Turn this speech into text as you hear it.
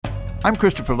I'm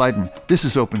Christopher Lydon. This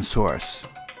is Open Source.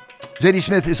 Zadie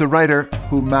Smith is a writer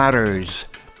who matters.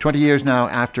 20 years now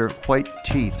after White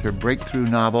Teeth, her breakthrough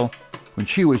novel, when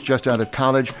she was just out of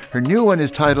college. Her new one is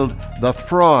titled The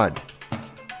Fraud.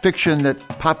 Fiction that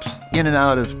pops in and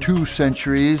out of 2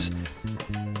 centuries.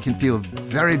 It can feel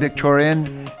very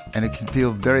Victorian, and it can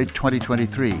feel very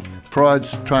 2023.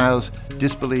 Frauds, trials,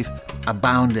 disbelief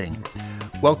abounding.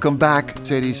 Welcome back,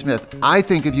 Zadie Smith. I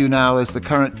think of you now as the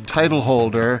current title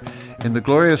holder in the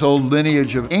glorious old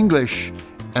lineage of English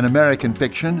and American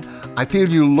fiction. I feel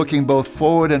you looking both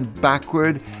forward and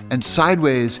backward and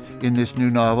sideways in this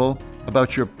new novel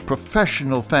about your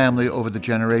professional family over the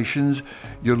generations,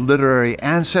 your literary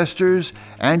ancestors,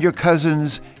 and your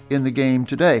cousins in the game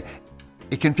today.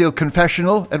 It can feel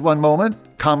confessional at one moment,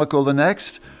 comical the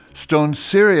next, stone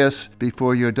serious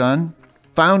before you're done.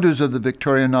 Founders of the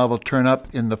Victorian novel turn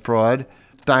up in The Fraud: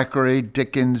 Thackeray,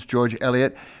 Dickens, George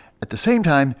Eliot. At the same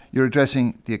time, you're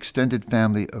addressing the extended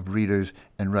family of readers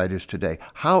and writers today.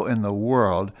 How in the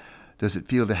world does it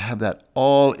feel to have that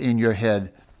all in your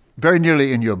head, very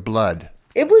nearly in your blood?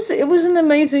 It was an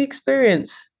amazing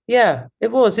experience. Yeah,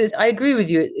 it was. I agree with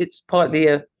you. It's partly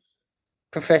a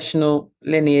professional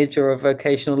lineage or a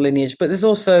vocational lineage, but there's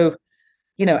also,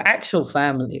 actual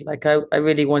family. Like I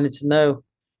really wanted to know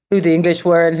who the English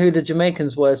were and who the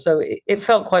Jamaicans were. So it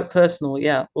felt quite personal,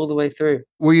 yeah, all the way through.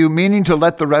 Were you meaning to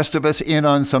let the rest of us in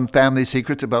on some family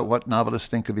secrets about what novelists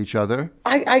think of each other?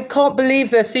 I can't believe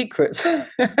they're secrets.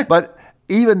 But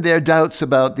even their doubts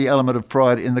about the element of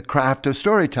fraud in the craft of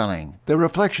storytelling, their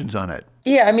reflections on it.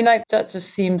 Yeah, that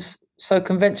just seems so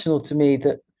conventional to me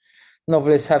that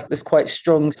novelists have this quite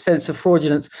strong sense of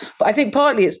fraudulence. But I think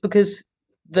partly it's because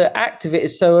the act of it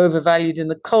is so overvalued in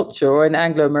the culture or in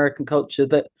Anglo-American culture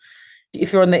that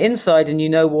if you're on the inside and you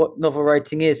know what novel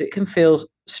writing is, it can feel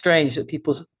strange that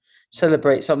people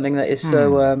celebrate something that is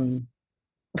so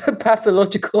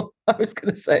pathological, I was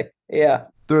going to say. Yeah.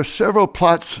 There are several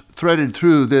plots threaded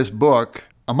through this book.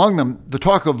 Among them, the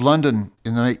talk of London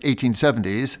in the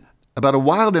 1870s about a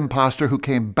wild imposter who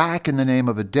came back in the name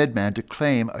of a dead man to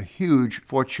claim a huge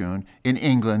fortune in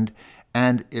England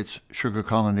and its sugar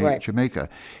colony, right, Jamaica.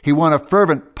 He won a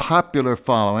fervent popular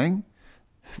following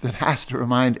that has to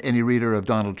remind any reader of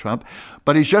Donald Trump,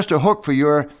 but he's just a hook for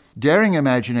your daring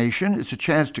imagination. It's a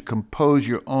chance to compose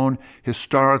your own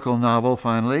historical novel,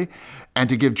 finally, and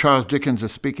to give Charles Dickens a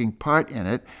speaking part in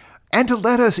it, and to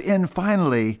let us in,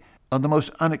 finally, on the most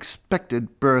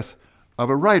unexpected birth of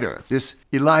a writer. This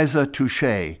Eliza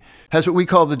Touché has what we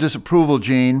call the disapproval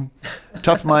gene,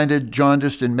 tough-minded,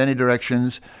 jaundiced in many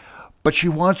directions, but she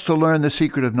wants to learn the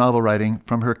secret of novel writing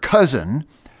from her cousin,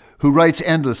 who writes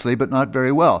endlessly but not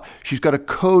very well. She's got a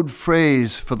code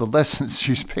phrase for the lessons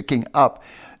she's picking up.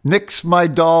 Nix my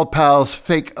doll pals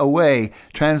fake away,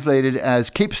 translated as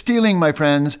keep stealing, my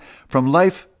friends, from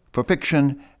life for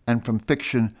fiction and from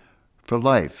fiction for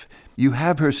life. You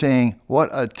have her saying, what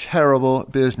a terrible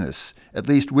business. At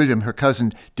least William, her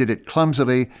cousin, did it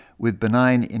clumsily with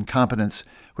benign incompetence,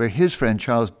 where his friend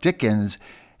Charles Dickens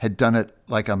had done it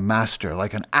like a master,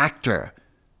 like an actor.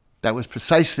 That was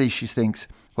precisely, she thinks,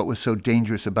 what was so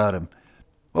dangerous about him.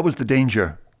 What was the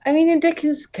danger? In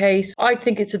Dickens' case, I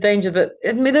think it's a danger that,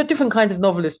 there are different kinds of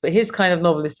novelists, but his kind of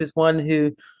novelist is one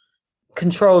who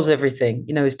controls everything.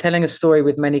 He's telling a story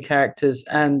with many characters,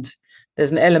 and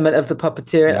there's an element of the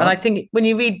puppeteer. Yeah. And I think when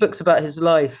you read books about his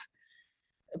life,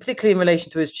 particularly in relation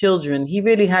to his children, he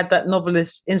really had that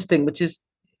novelist instinct, which is,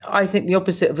 I think, the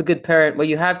opposite of a good parent, where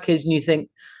you have kids and you think,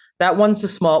 that one's the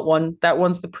smart one, that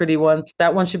one's the pretty one,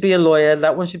 that one should be a lawyer,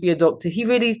 that one should be a doctor. He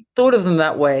really thought of them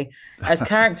that way as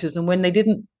characters. And when they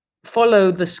didn't follow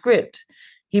the script,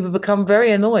 he would become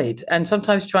very annoyed and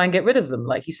sometimes try and get rid of them.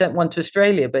 Like he sent one to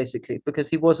Australia, basically, because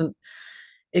he wasn't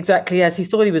exactly as he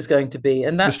thought he was going to be.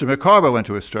 And that, Mr. Micawber went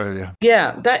to Australia.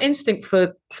 Yeah, that instinct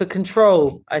for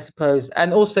control, I suppose,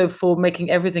 and also for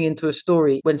making everything into a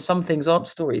story when some things aren't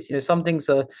stories. Some things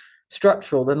are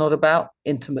structural. They're not about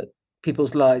intimate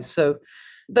people's lives. So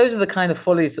those are the kind of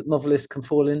follies that novelists can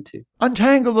fall into.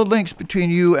 Untangle the links between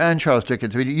you and Charles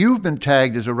Dickens. You've been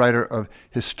tagged as a writer of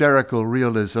hysterical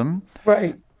realism.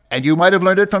 Right. And you might have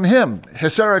learned it from him.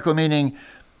 Hysterical meaning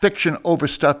fiction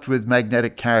overstuffed with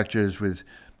magnetic characters, with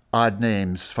odd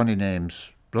names, funny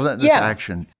names, relentless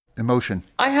action, emotion.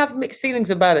 I have mixed feelings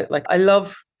about it. Like, I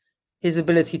love his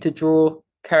ability to draw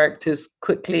characters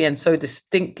quickly and so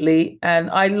distinctly. And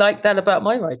I like that about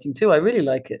my writing too. I really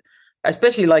like it. I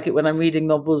especially like it when I'm reading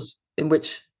novels in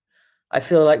which I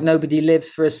feel like nobody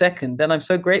lives for a second. Then I'm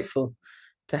so grateful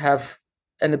to have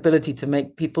an ability to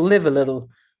make people live a little.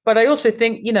 But I also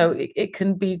think, it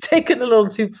can be taken a little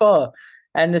too far.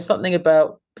 And there's something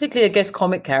about particularly, I guess,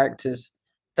 comic characters,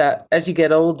 that as you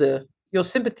get older, your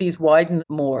sympathies widen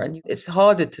more and it's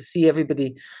harder to see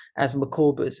everybody as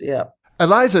Micawbers. Yeah.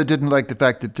 Eliza didn't like the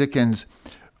fact that Dickens,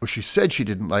 or she said she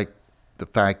didn't like the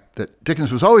fact that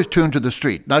Dickens was always tuned to the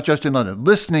street, not just in London,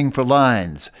 listening for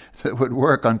lines that would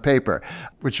work on paper,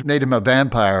 which made him a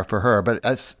vampire for her. But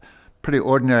that's pretty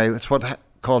ordinary. It's what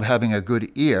called having a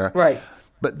good ear. Right.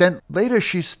 But then later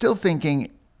she's still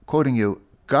thinking, quoting you,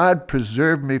 God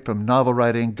preserve me from novel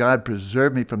writing. God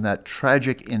preserve me from that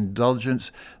tragic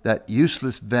indulgence, that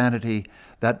useless vanity,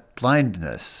 that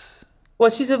blindness. Well,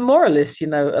 she's a moralist,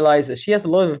 Eliza. She has a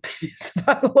lot of opinions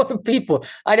about a lot of people.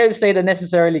 I don't say they're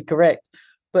necessarily correct,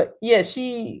 but yeah,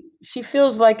 she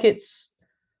feels like it's,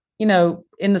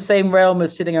 in the same realm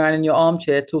as sitting around in your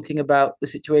armchair talking about the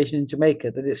situation in Jamaica,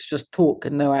 that it's just talk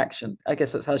and no action. I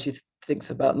guess that's how she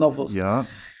thinks about novels. Yeah.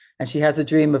 And she has a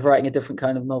dream of writing a different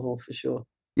kind of novel for sure.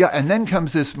 Yeah, and then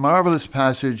comes this marvelous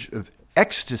passage of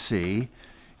ecstasy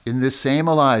in this same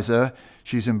Eliza.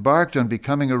 She's embarked on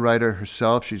becoming a writer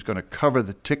herself. She's going to cover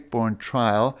the tick-borne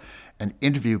trial and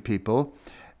interview people.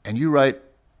 And you write,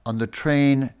 on the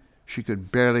train, she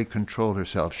could barely control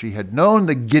herself. She had known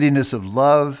the giddiness of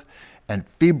love and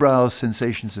febrile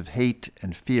sensations of hate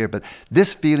and fear, but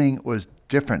this feeling was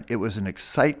different. It was an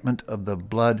excitement of the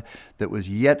blood that was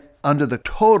yet under the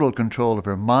total control of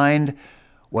her mind.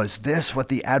 Was this what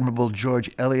the admirable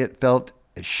George Eliot felt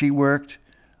as she worked?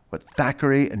 What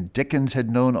Thackeray and Dickens had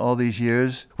known all these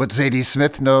years? What Zadie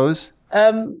Smith knows?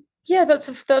 Yeah, that's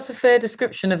a fair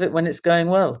description of it when it's going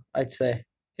well, I'd say.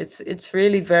 It's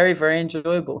really very, very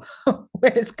enjoyable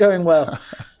when it's going well.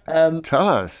 Tell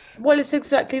us. Well, it's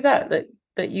exactly that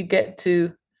you get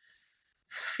to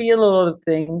feel a lot of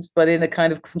things, but in a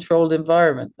kind of controlled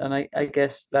environment. And I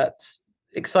guess that's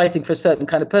exciting for a certain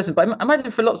kind of person. But I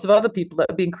imagine for lots of other people, that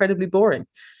would be incredibly boring.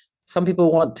 Some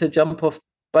people want to jump off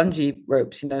bungee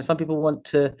ropes, some people want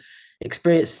to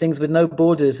experience things with no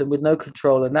borders and with no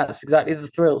control, and that's exactly the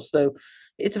thrill. So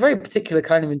it's a very particular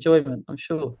kind of enjoyment, I'm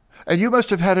sure. And you must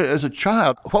have had it as a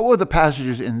child. What were the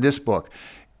passages in this book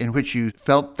in which you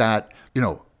felt that,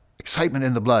 excitement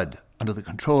in the blood, under the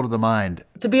control of the mind?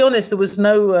 To be honest, there was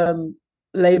no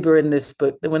labor in this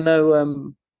book. There were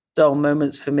no dull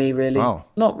moments for me, really. Oh.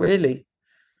 Not really.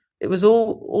 It was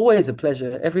always a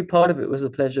pleasure. Every part of it was a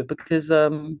pleasure because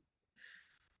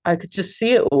I could just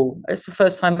see it all. It's the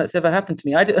first time that's ever happened to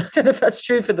me. I don't know if that's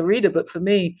true for the reader, but for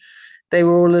me, they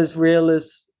were all as real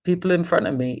as people in front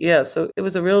of me. Yeah, so it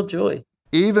was a real joy.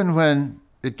 Even when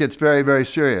it gets very, very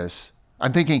serious,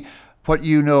 I'm thinking what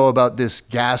you know about this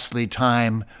ghastly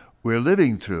time we're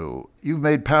living through. You've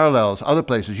made parallels other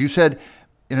places. You said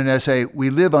in an essay,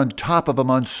 we live on top of a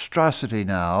monstrosity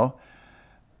now.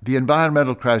 The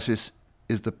environmental crisis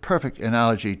is the perfect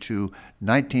analogy to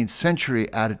 19th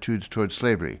century attitudes towards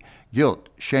slavery. Guilt,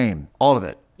 shame, all of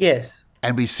it. Yes.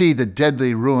 And we see the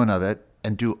deadly ruin of it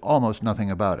and do almost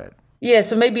nothing about it. Yeah,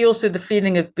 so maybe also the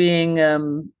feeling of being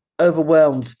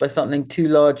overwhelmed by something too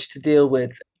large to deal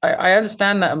with. I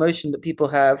understand that emotion that people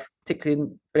have, particularly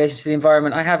in relation to the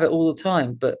environment. I have it all the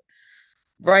time, but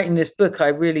writing this book, I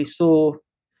really saw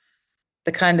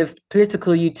the kind of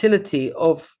political utility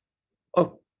of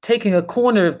taking a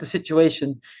corner of the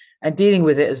situation and dealing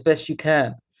with it as best you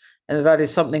can. And that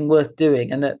is something worth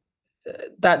doing. And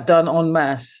that done en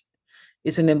masse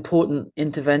is an important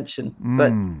intervention.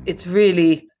 But it's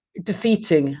really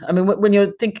defeating. I mean, when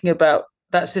you're thinking about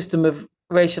that system of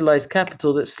racialized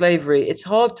capital, that slavery, it's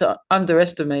hard to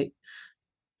underestimate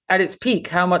at its peak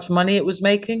how much money it was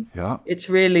making. Yeah. It's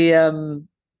really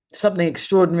something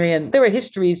extraordinary. And there are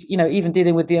histories, even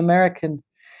dealing with the American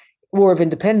War of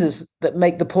Independence that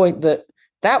make the point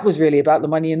that was really about the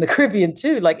money in the Caribbean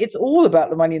too. Like, it's all about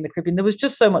the money in the Caribbean. There was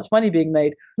just so much money being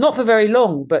made, not for very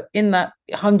long, but in that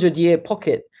 100-year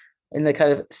pocket in the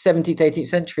kind of 17th, 18th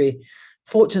century,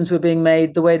 fortunes were being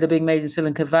made the way they're being made in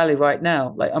Silicon Valley right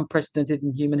now, like unprecedented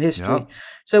in human history. Yeah.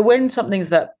 So when something's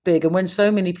that big and when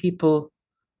so many people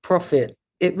profit,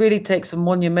 it really takes a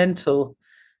monumental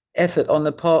effort on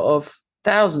the part of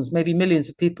thousands, maybe millions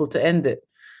of people to end it.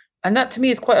 And that to me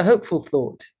is quite a hopeful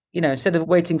thought, instead of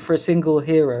waiting for a single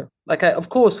hero. Like, of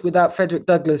course, without Frederick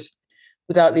Douglass,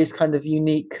 without these kind of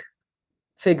unique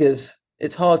figures,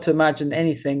 it's hard to imagine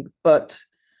anything. But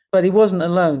he wasn't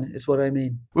alone, is what I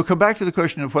mean. We'll come back to the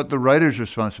question of what the writer's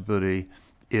responsibility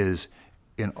is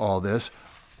in all this.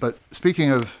 But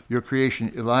speaking of your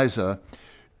creation, Eliza,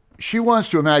 she wants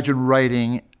to imagine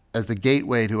writing as the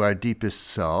gateway to our deepest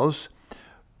selves.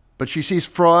 But she sees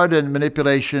fraud and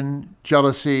manipulation,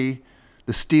 jealousy,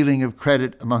 the stealing of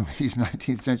credit among these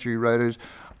 19th century writers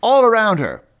all around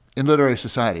her in literary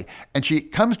society. And she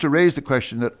comes to raise the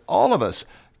question that all of us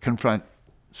confront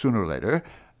sooner or later.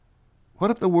 What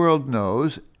if the world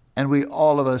knows, and we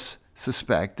all of us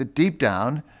suspect, that deep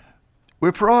down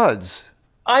we're frauds?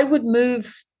 I would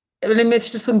move, I mean,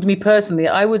 it's just something to me personally,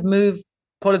 I would move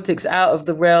politics out of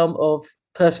the realm of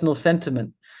personal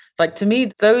sentiment. Like, to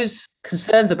me, those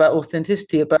concerns about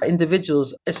authenticity, about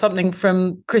individuals, is something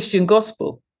from Christian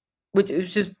gospel, which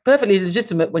is perfectly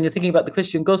legitimate when you're thinking about the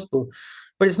Christian gospel,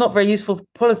 but it's not very useful for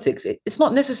politics. It's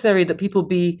not necessary that people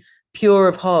be pure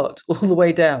of heart all the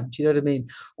way down. Do you know what I mean?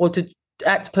 Or to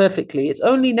act perfectly. It's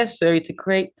only necessary to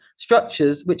create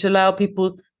structures which allow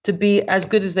people to be as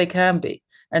good as they can be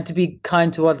and to be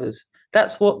kind to others.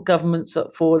 That's what governments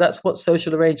are for. That's what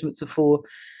social arrangements are for.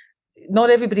 Not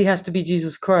everybody has to be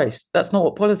Jesus Christ. That's not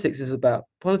what politics is about.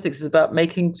 Politics is about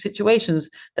making situations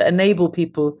that enable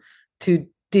people to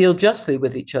deal justly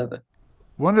with each other.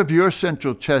 One of your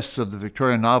central tests of the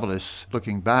Victorian novelists,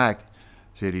 looking back,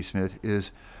 Zadie Smith,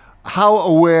 is how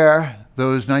aware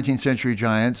those 19th century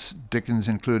giants, Dickens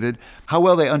included, how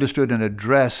well they understood and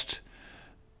addressed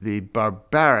the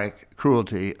barbaric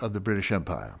cruelty of the British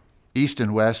Empire, East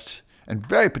and West, and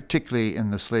very particularly in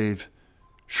the slave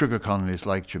sugar colonies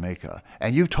like Jamaica.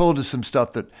 And you've told us some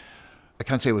stuff that I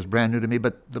can't say was brand new to me,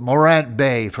 but the Morant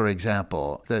Bay, for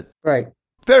example, that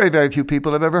very, very few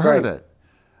people have ever heard of it.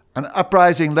 An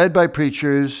uprising led by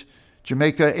preachers,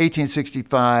 Jamaica,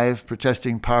 1865,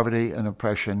 protesting poverty and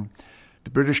oppression. The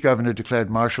British governor declared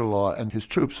martial law, and his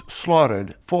troops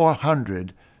slaughtered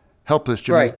 400 helpless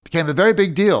Jamaicans. It became a very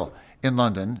big deal in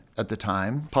London at the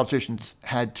time. Politicians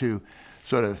had to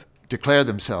sort of declare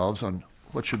themselves on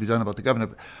what should be done about the governor.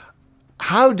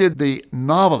 How did the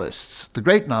novelists, the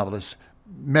great novelists,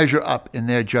 measure up in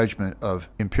their judgment of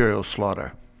imperial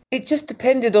slaughter? It just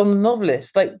depended on the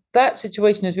novelist. Like, that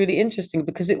situation is really interesting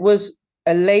because it was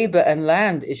a labor and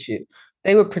land issue.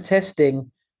 They were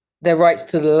protesting their rights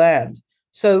to the land.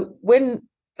 So when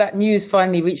that news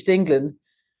finally reached England,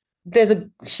 there's a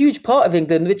huge part of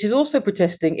England which is also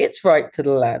protesting its right to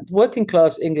the land. Working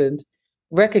class England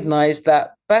recognized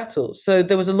that battle. So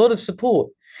there was a lot of support.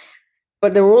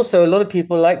 But there were also a lot of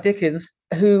people like Dickens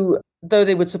who, though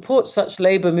they would support such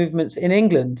labor movements in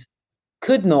England,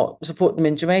 could not support them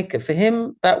in Jamaica. For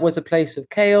him, that was a place of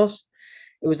chaos.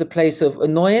 It was a place of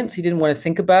annoyance. He didn't want to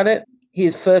think about it.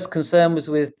 His first concern was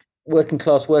with working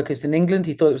class workers in England.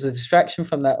 He thought it was a distraction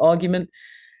from that argument.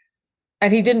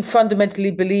 And he didn't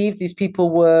fundamentally believe these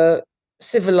people were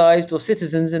civilized or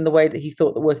citizens in the way that he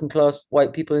thought the working class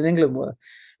white people in England were.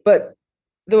 But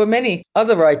there were many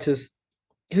other writers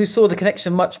who saw the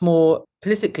connection much more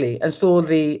politically and saw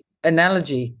the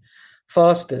analogy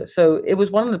faster. So it was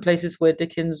one of the places where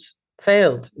Dickens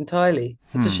failed entirely.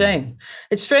 It's a shame.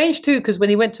 It's strange, too, because when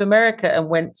he went to America and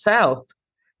went south,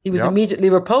 he was immediately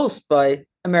repulsed by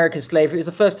American slavery. It was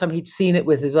the first time he'd seen it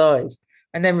with his eyes,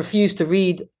 and then refused to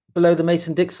read Below the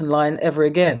Mason-Dixon line ever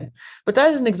again. But that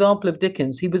is an example of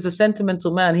Dickens. He was a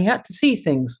sentimental man. He had to see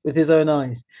things with his own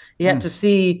eyes. He had to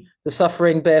see the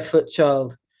suffering barefoot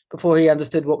child before he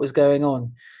understood what was going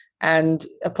on. And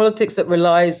a politics that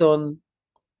relies on,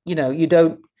 you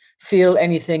don't feel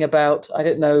anything about, I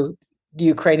don't know, the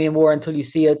Ukrainian war until you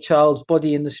see a child's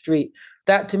body in the street.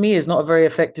 That, to me, is not a very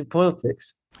effective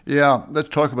politics. Yeah, let's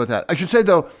talk about that. I should say,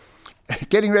 though,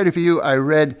 getting ready for you, I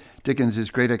read Dickens'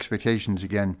 Great Expectations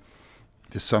again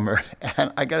this summer,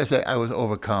 and I got to say, I was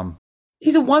overcome.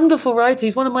 He's a wonderful writer.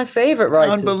 He's one of my favorite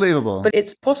writers. Unbelievable. But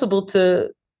it's possible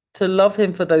to love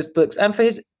him for those books and for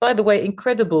his, by the way,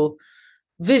 incredible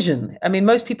vision. I mean,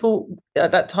 most people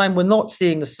at that time were not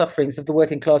seeing the sufferings of the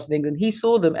working class in England. He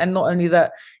saw them, and not only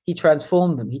that, he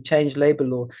transformed them. He changed labor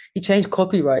law. He changed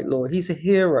copyright law. He's a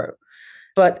hero.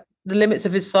 But the limits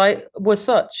of his sight were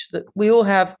such that we all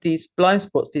have these blind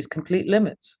spots, these complete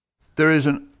limits. There is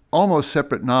an almost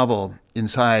separate novel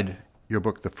inside your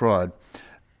book, The Fraud,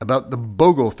 about the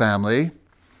Bogle family,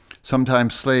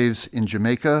 sometimes slaves in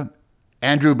Jamaica.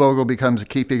 Andrew Bogle becomes a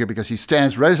key figure because he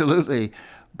stands resolutely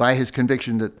by his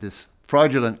conviction that this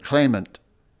fraudulent claimant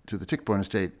to the Tichborne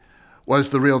estate was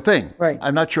the real thing. Right.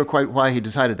 I'm not sure quite why he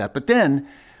decided that. But then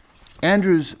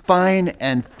Andrew's fine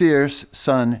and fierce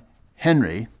son,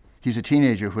 Henry, he's a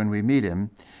teenager when we meet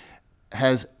him,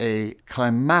 has a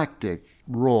climactic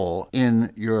role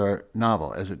in your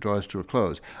novel as it draws to a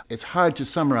close. It's hard to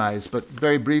summarize, but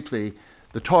very briefly,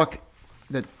 the talk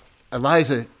that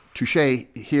Eliza Touchet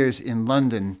hears in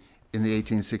London in the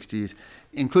 1860s,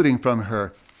 including from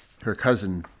her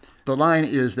cousin. The line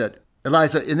is that,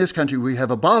 Eliza, in this country we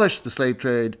have abolished the slave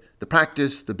trade, the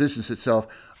practice, the business itself.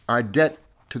 Our debt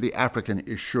to the African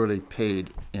is surely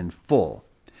paid in full.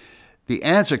 The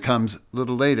answer comes a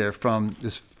little later from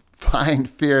this fine,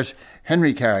 fierce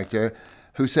Henry character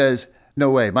who says, No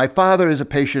way. My father is a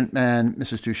patient man,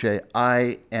 Mrs. Touche.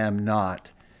 I am not.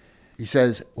 He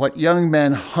says, what young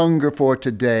men hunger for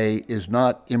today is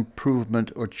not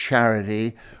improvement or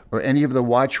charity or any of the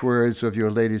watchwords of your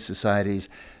ladies' societies.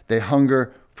 They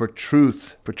hunger for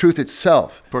truth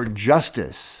itself, for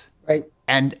justice. Right.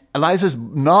 And Eliza's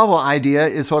novel idea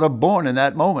is sort of born in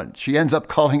that moment. She ends up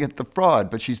calling it the fraud,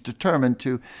 but she's determined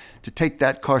to take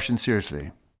that caution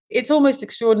seriously. It's almost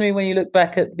extraordinary when you look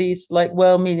back at these like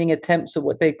well-meaning attempts at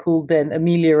what they called then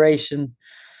amelioration.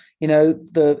 You know,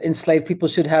 the enslaved people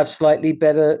should have slightly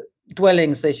better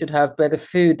dwellings. They should have better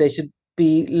food. They should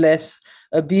be less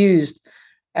abused.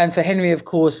 And for Henry, of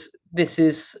course, this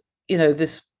is,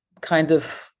 this kind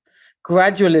of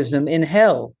gradualism in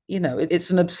hell. It's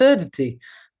an absurdity.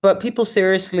 But people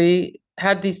seriously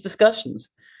had these discussions.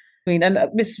 I mean, and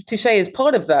Miss Touche is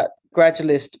part of that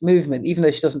gradualist movement, even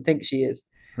though she doesn't think she is.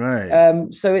 Right.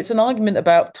 So it's an argument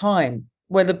about time,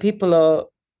 whether people are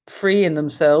free in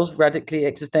themselves, radically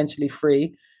existentially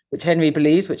free, which Henry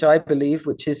believes, which I believe,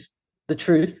 which is the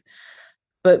truth.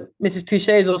 But Mrs. Touche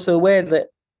is also aware that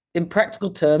in practical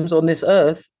terms on this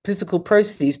earth, political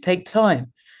processes take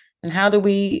time. And how do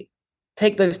we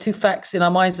take those two facts in our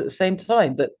minds at the same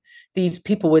time? That these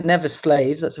people were never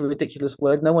slaves. That's a ridiculous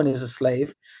word. No one is a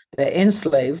slave. They're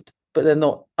enslaved, but they're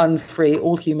not unfree.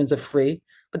 All humans are free.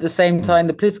 But at the same time,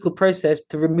 the political process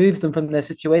to remove them from their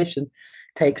situation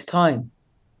takes time.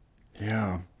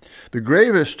 Yeah. The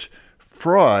gravest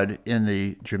fraud in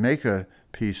the Jamaica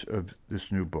piece of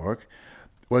this new book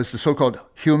was the so-called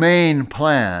humane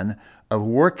plan of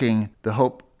working the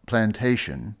Hope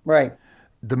Plantation. Right.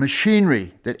 The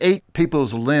machinery that ate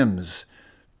people's limbs,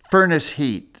 furnace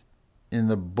heat in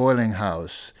the boiling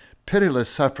house, pitiless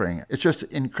suffering. It's just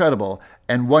incredible.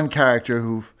 And one character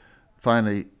who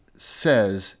finally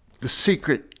says, the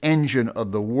secret engine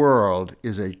of the world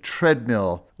is a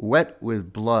treadmill wet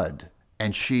with blood.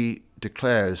 And she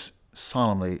declares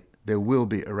solemnly, there will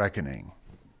be a reckoning.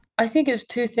 I think it's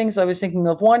two things I was thinking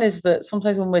of. One is that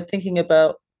sometimes when we're thinking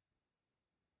about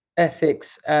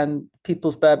ethics and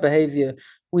people's bad behavior,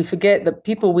 we forget that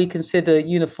people we consider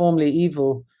uniformly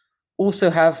evil also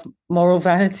have moral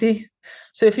vanity.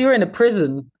 So if you're in a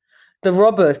prison, the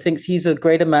robber thinks he's a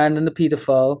greater man than the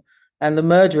pedophile, and the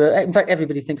murderer, in fact,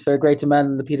 everybody thinks they're a greater man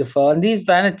than the pedophile. And these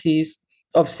vanities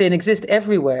of sin exist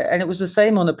everywhere. And it was the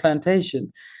same on a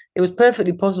plantation. It was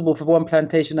perfectly possible for one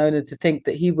plantation owner to think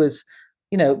that he was,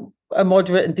 a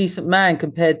moderate and decent man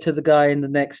compared to the guy in the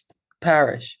next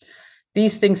parish.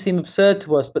 These things seem absurd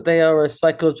to us, but they are a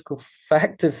psychological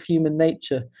fact of human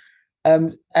nature.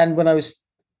 And when I was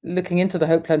looking into the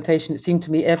Hope Plantation, it seemed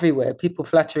to me everywhere, people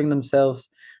flattering themselves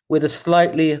with a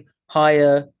slightly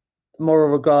higher moral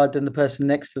regard than the person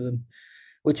next to them,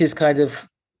 which is kind of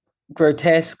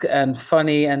grotesque and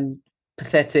funny and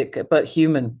pathetic, but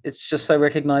human. It's just so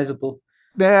recognizable.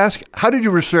 May I ask, how did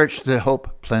you research the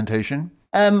Hope Plantation?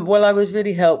 Well, I was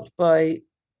really helped by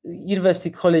University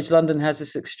College London has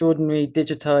this extraordinary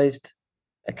digitized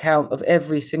account of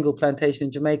every single plantation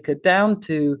in Jamaica, down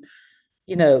to,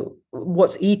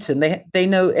 what's eaten. They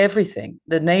know everything,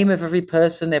 the name of every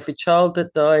person, every child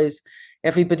that dies,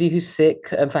 everybody who's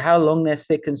sick, and for how long they're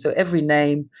sick. And so every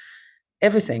name,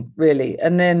 everything really.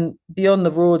 And then beyond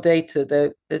the raw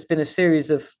data, there's been a series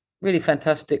of really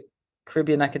fantastic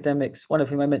Caribbean academics, one of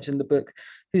whom I mentioned in the book,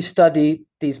 who study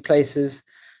these places,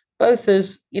 both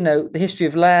as, the history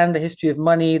of land, the history of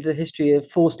money, the history of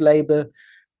forced labor.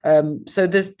 So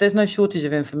there's no shortage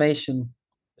of information.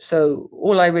 So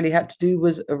all I really had to do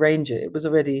was arrange it. It was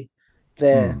already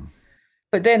there.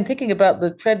 But then thinking about the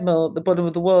treadmill at the bottom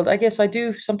of the world, I guess I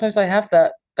do, sometimes I have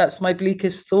that. That's my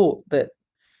bleakest thought, that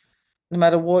no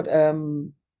matter what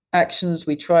actions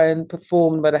we try and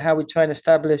perform, no matter how we try and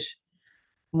establish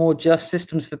more just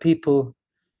systems for people,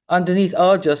 underneath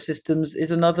our just systems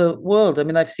is another world. I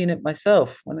mean, I've seen it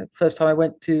myself. When the first time I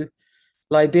went to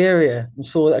Liberia and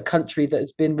saw a country that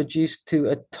has been reduced to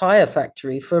a tire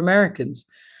factory for Americans,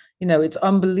 it's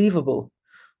unbelievable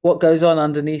what goes on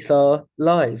underneath our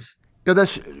lives. Yeah,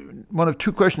 that's one of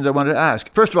two questions I wanted to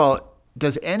ask. First of all,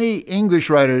 does any English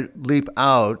writer leap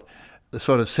out, the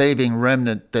sort of saving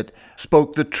remnant that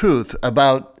spoke the truth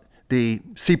about the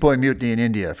Sepoy Mutiny in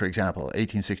India, for example,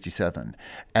 1867,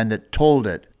 and that told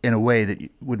it in a way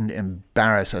that wouldn't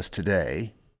embarrass us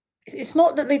today? It's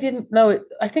not that they didn't know it.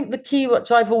 I think the key,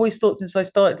 which I've always thought since I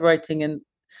started writing, and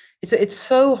it's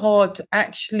so hard to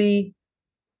actually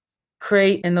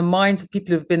create in the minds of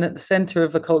people who've been at the center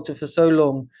of a culture for so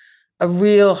long a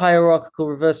real hierarchical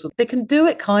reversal. They can do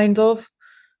it kind of.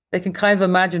 They can kind of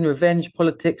imagine revenge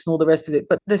politics and all the rest of it.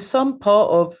 But there's some part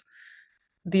of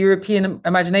the European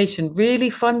imagination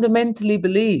really fundamentally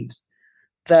believes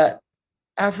that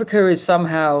Africa is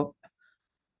somehow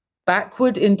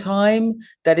backward in time,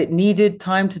 that it needed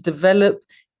time to develop,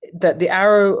 that the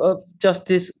arrow of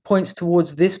justice points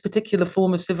towards this particular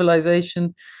form of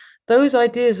civilization. Those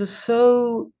ideas are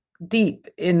so deep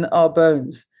in our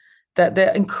bones that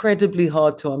they're incredibly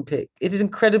hard to unpick. It is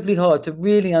incredibly hard to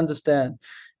really understand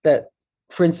that,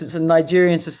 for instance, a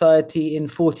Nigerian society in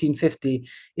 1450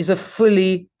 is a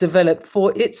fully developed,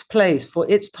 for its place, for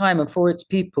its time, and for its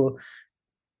people,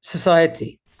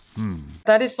 society.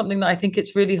 That is something that I think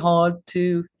it's really hard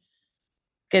to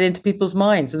get into people's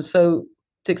minds. And so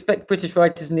to expect British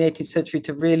writers in the 18th century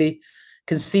to really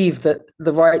conceive that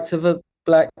the rights of a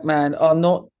Black man are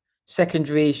not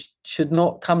secondary, should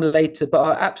not come later, but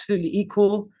are absolutely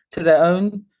equal to their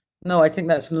own. No, I think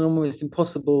that's an almost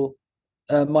impossible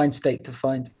mind state to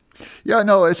find. Yeah,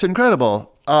 no, it's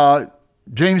incredible.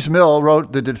 James Mill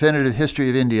wrote The Definitive History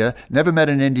of India, never met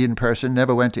an Indian person,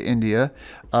 never went to India,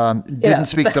 didn't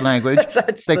speak the language.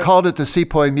 They called it the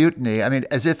Sepoy Mutiny. I mean,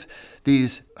 as if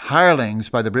these hirelings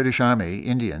by the British Army,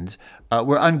 Indians,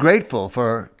 were ungrateful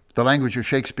for the language of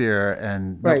Shakespeare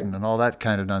and Milton and all that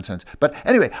kind of nonsense. But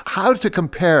anyway, how to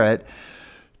compare it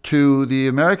to the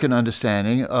American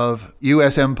understanding of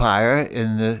U.S. empire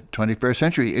in the 21st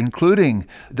century, including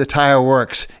the tire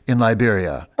works in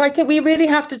Liberia. I think we really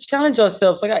have to challenge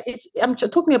ourselves. I'm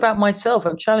talking about myself.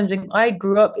 I'm challenging. I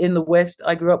grew up in the West.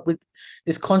 I grew up with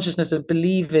this consciousness of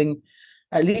believing,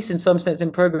 at least in some sense,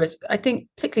 in progress. I think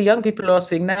particularly young people are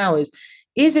asking now is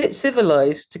it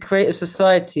civilized to create a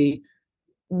society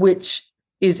which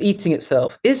is eating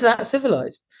itself? Is that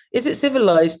civilized? Is it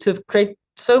civilized to create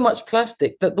so much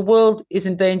plastic that the world is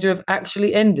in danger of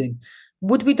actually ending?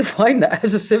 Would we define that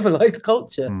as a civilized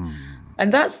culture?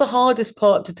 And that's the hardest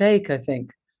part to take, I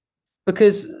think,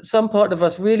 because some part of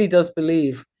us really does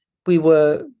believe we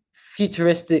were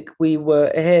futuristic, we were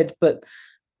ahead, but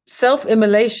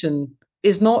self-immolation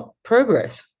is not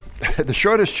progress. The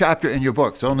shortest chapter in your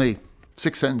book, it's only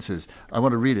 6 sentences. I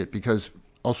want to read it because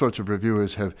all sorts of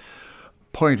reviewers have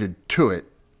pointed to it,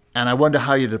 and I wonder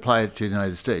how you'd apply it to the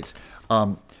United States.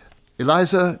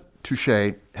 Eliza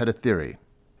Touchet had a theory.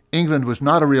 England was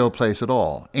not a real place at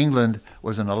all. England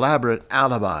was an elaborate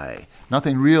alibi.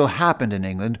 Nothing real happened in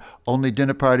England, only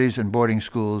dinner parties and boarding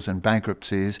schools and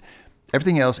bankruptcies.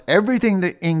 Everything else, everything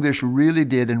the English really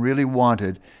did and really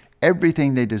wanted,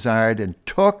 everything they desired and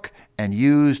took and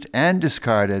used and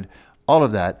discarded, all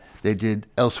of that they did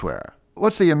elsewhere.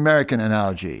 What's the American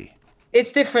analogy?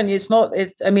 It's different.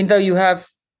 Though you have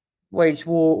waged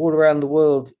war all around the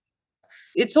world,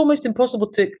 it's almost impossible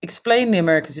to explain the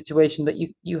American situation that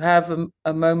you have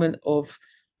a moment of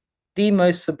the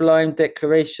most sublime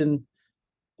declaration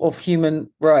of human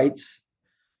rights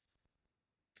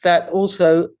that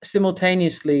also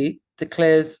simultaneously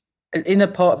declares an inner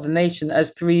part of the nation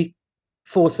as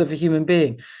 3/4 of a human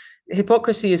being.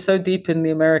 Hypocrisy is so deep in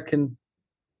the American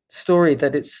story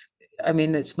that it's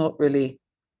not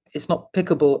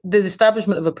pickable. The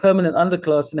establishment of a permanent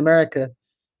underclass in America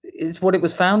is what it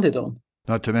was founded on.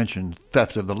 Not to mention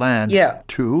theft of the land,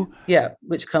 too. Yeah,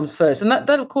 which comes first. And that,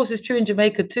 of course, is true in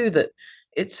Jamaica, too, that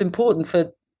it's important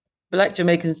for Black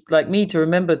Jamaicans like me to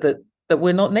remember that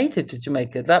we're not native to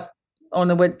Jamaica. That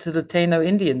honor went to the Taino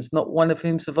Indians, not one of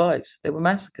whom survives. They were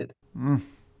massacred.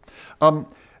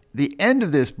 The end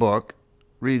of this book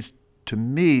reads to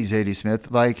me, Zadie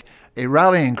Smith, like a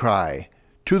rallying cry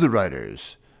to the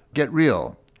writers. Get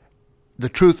real. The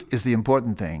truth is the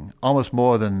important thing, almost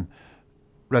more than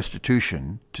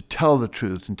restitution, to tell the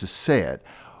truth and to say it.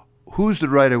 Who's the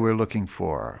writer we're looking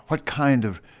for? What kind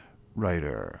of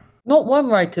writer? Not one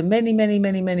writer, many, many,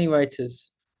 many, many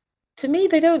writers. To me,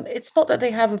 it's not that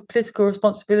they have a political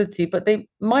responsibility, but they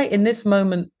might in this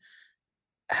moment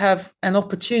have an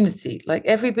opportunity. Like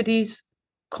everybody's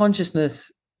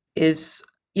consciousness is,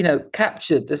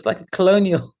 captured. There's like a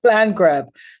colonial land grab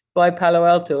by Palo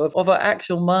Alto of our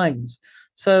actual minds.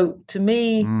 So to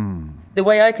me, the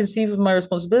way I conceive of my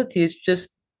responsibility is just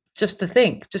to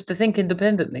think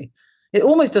independently. It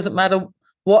almost doesn't matter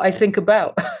what I think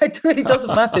about. It really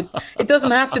doesn't matter. It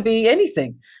doesn't have to be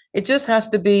anything. It just has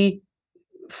to be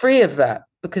free of that,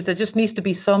 because there just needs to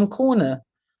be some corner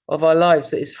of our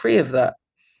lives that is free of that,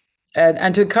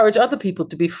 and to encourage other people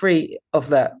to be free of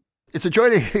that. It's a joy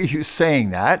to hear you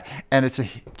saying that, and it's a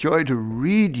joy to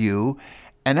read you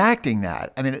enacting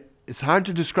that. I mean, it's hard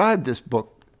to describe this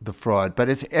book, The Fraud, but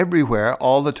it's everywhere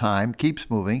all the time, keeps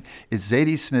moving. It's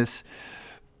Zadie Smith's,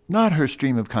 not her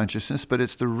stream of consciousness, but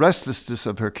it's the restlessness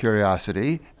of her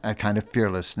curiosity, a kind of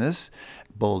fearlessness,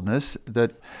 boldness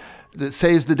that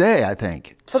saves the day, I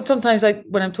think. Sometimes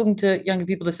when I'm talking to younger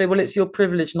people, they say, well, it's your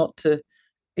privilege not to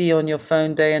be on your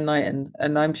phone day and night,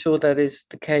 and I'm sure that is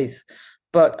the case.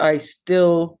 But I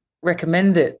still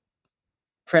recommend it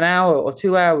for an hour or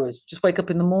 2 hours. Just wake up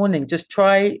in the morning. Just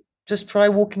try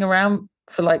walking around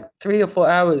for like 3 or 4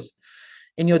 hours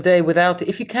in your day without it,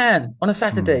 if you can, on a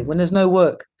Saturday when there's no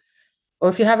work, or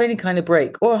if you have any kind of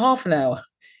break, or half an hour.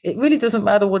 It really doesn't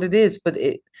matter what it is, but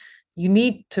you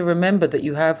need to remember that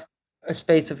you have a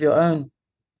space of your own,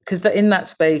 because in that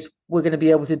space we're going to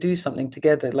be able to do something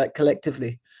together, like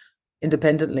collectively,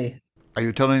 independently. Are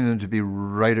you telling them to be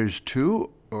writers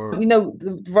too, or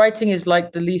Writing is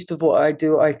like the least of what I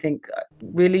do, I think.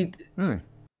 Really, really?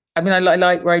 I mean, I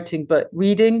like writing, but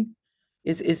reading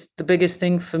is the biggest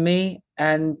thing for me.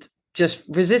 And just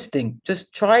resisting,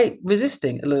 just try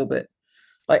resisting a little bit,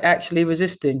 like actually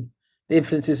resisting the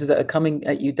influences that are coming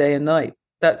at you day and night.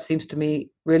 That seems to me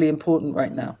really important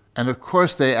right now. And of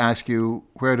course, they ask you,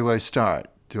 where do I start?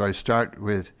 Do I start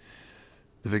with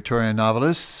the Victorian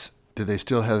novelists? Do they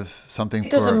still have something It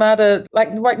doesn't for? matter. Like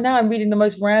right now, I'm reading the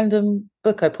most random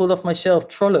book I pulled off my shelf,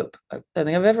 Trollope. I don't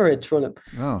think I've ever read Trollope.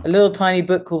 Oh, A little tiny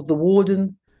book called The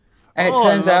Warden. And it oh,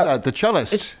 I turns love out that. The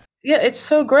cellist. it's, yeah, it's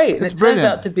so great. And It's it turns brilliant.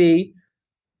 out to be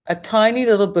a tiny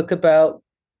little book about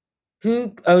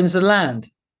who owns the land,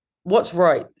 what's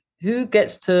right, who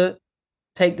gets to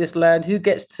take this land, who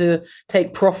gets to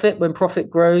take profit when profit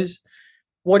grows,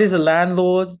 what is a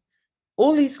landlord,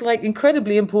 all these like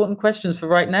incredibly important questions for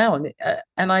right now.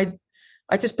 And I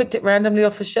just picked it randomly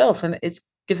off the shelf, and it's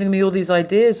giving me all these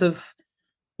ideas of,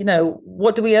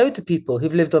 what do we owe to people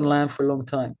who've lived on land for a long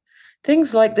time?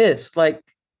 Things like this. Like,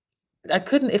 I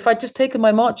couldn't, if I'd just taken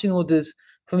my marching orders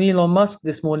from Elon Musk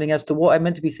this morning as to what I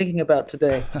meant to be thinking about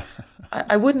today,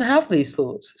 I wouldn't have these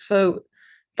thoughts. So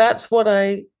that's what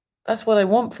I that's what I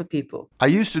want for people. I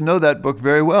used to know that book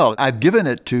very well. I've given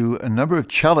it to a number of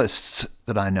cellists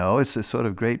that I know. It's a sort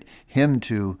of great hymn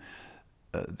to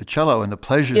the cello and the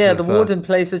pleasures Yeah, the of warden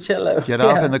plays the cello. get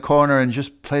off Yeah. in the corner and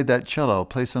just play that cello,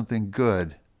 play something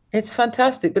good. It's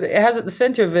fantastic, but it has at the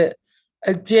center of it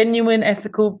a genuine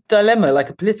ethical dilemma, like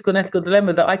a political and ethical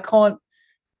dilemma that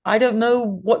I don't know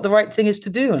what the right thing is to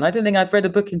do. And I don't think I've read a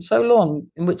book in so long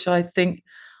in which I think,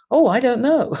 oh, I don't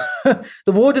know.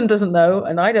 The warden doesn't know,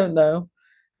 and I don't know.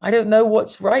 I don't know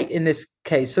what's right in this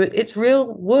case. So it's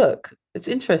real work. It's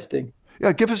interesting.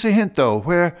 Yeah, give us a hint though.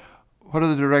 What are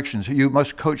the directions? You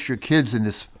must coach your kids in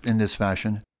this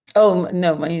fashion. Oh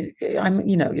no, I'm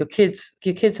your kids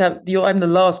have I'm the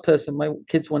last person my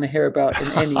kids want to hear about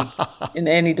in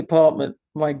any department.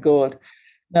 My God,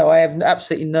 no, I have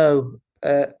absolutely no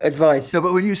advice. No,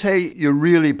 but when you say you're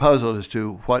really puzzled as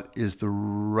to what is the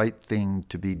right thing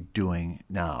to be doing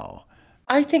now.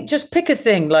 I think just pick a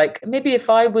thing. Like maybe if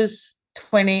I was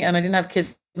 20 and I didn't have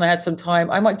kids and I had some time,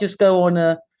 I might just go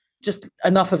on just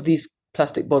enough of these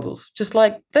plastic bottles. Just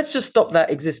like, let's just stop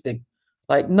that existing.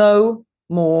 Like no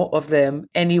more of them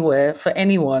anywhere for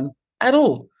anyone at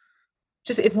all.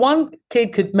 Just if one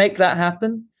kid could make that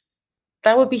happen,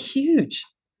 that would be huge.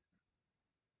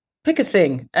 Pick a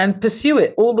thing and pursue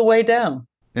it all the way down.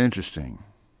 Interesting.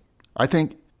 I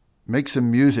think make some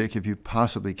music if you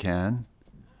possibly can.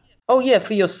 Oh yeah,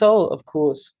 for your soul, of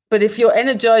course. But if you're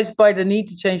energized by the need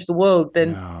to change the world,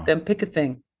 then Yeah. then pick a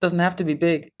thing. Doesn't have to be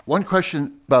big. One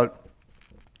question about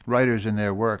writers and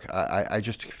their work, I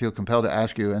just feel compelled to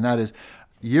ask you, and that is,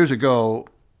 years ago,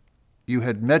 you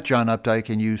had met John Updike,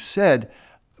 and you said,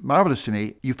 marvelous to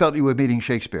me, you felt you were meeting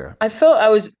Shakespeare. I felt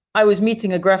I was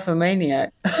meeting a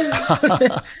graphomaniac.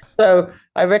 So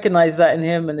I recognize that in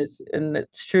him, and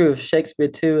it's true of Shakespeare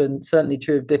too, and certainly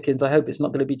true of Dickens. I hope it's not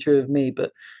going to be true of me,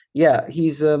 but yeah, he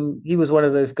was one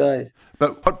of those guys.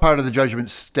 But what part of the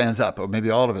judgment stands up, or maybe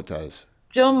all of it does?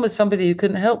 John was somebody who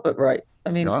couldn't help but write. I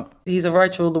mean, Yeah. he's a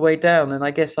writer all the way down, and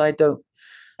I guess I don't.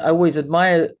 I always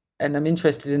admire and I'm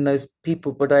interested in those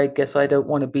people, but I guess I don't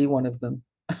want to be one of them.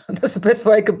 That's the best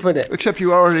way I could put it. Except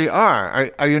you already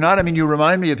are. Are you not? I mean, you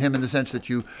remind me of him in the sense that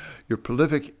you're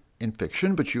prolific in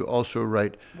fiction, but you also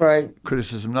write Right.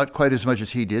 criticism, not quite as much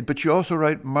as he did, but you also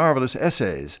write marvelous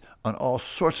essays on all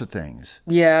sorts of things.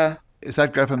 Yeah. Is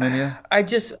that graphomania?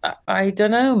 I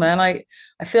don't know, man. I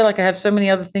feel like I have so many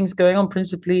other things going on,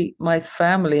 principally my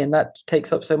family, and that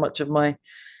takes up so much of my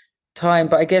time.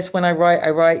 But I guess when I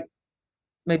write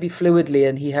maybe fluidly,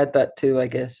 and he had that too, I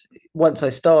guess. Once I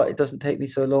start, it doesn't take me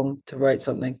so long to write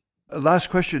something. Last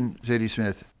question, Zadie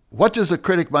Smith. What does the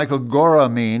critic Michael Gora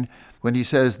mean when he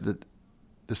says that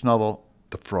this novel,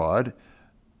 The Fraud,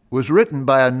 was written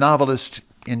by a novelist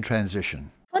in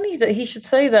transition? Funny that he should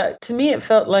say that. To me, it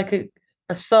felt like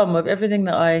a sum of everything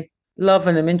that I love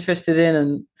and am interested in.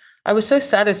 And I was so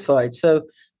satisfied. So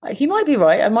he might be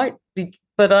right. I might be,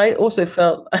 but I also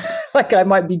felt like I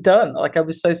might be done. Like I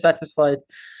was so satisfied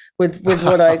with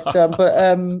what I'd done.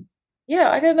 But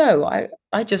yeah, I don't know.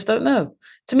 I just don't know.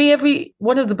 To me, every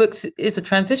one of the books is a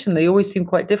transition. They always seem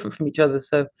quite different from each other.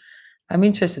 So I'm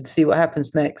interested to see what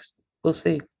happens next. We'll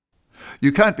see.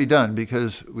 You can't be done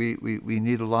because we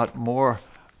need a lot more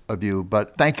of you.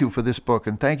 But thank you for this book,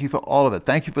 and thank you for all of it.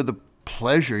 Thank you for the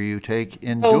pleasure you take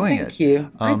in doing it. Thank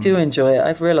you. I do enjoy it.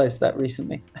 I've realized that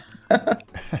recently.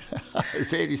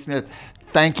 Zadie Smith,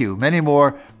 thank you. Many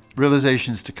more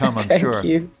realizations to come, I'm sure. Thank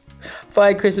you.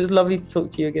 Bye, Chris. It was lovely to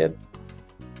talk to you again.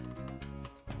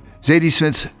 Zadie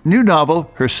Smith's new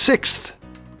novel, her sixth,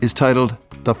 is titled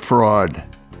The Fraud.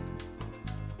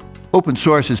 Open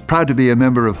Source is proud to be a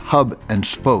member of Hub and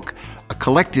Spoke, a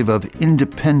collective of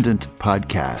independent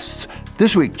podcasts.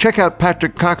 This week, check out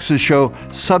Patrick Cox's show,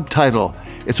 Subtitle.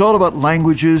 It's all about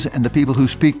languages and the people who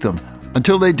speak them.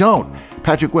 Until they don't,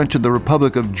 Patrick went to the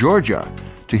Republic of Georgia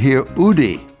to hear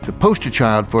Udi, the poster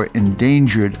child for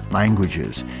endangered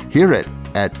languages. Hear it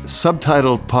at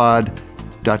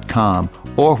subtitlepod.com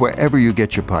or wherever you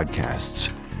get your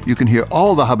podcasts. You can hear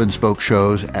all the Hub and Spoke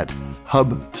shows at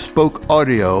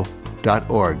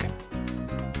hubspokeaudio.org.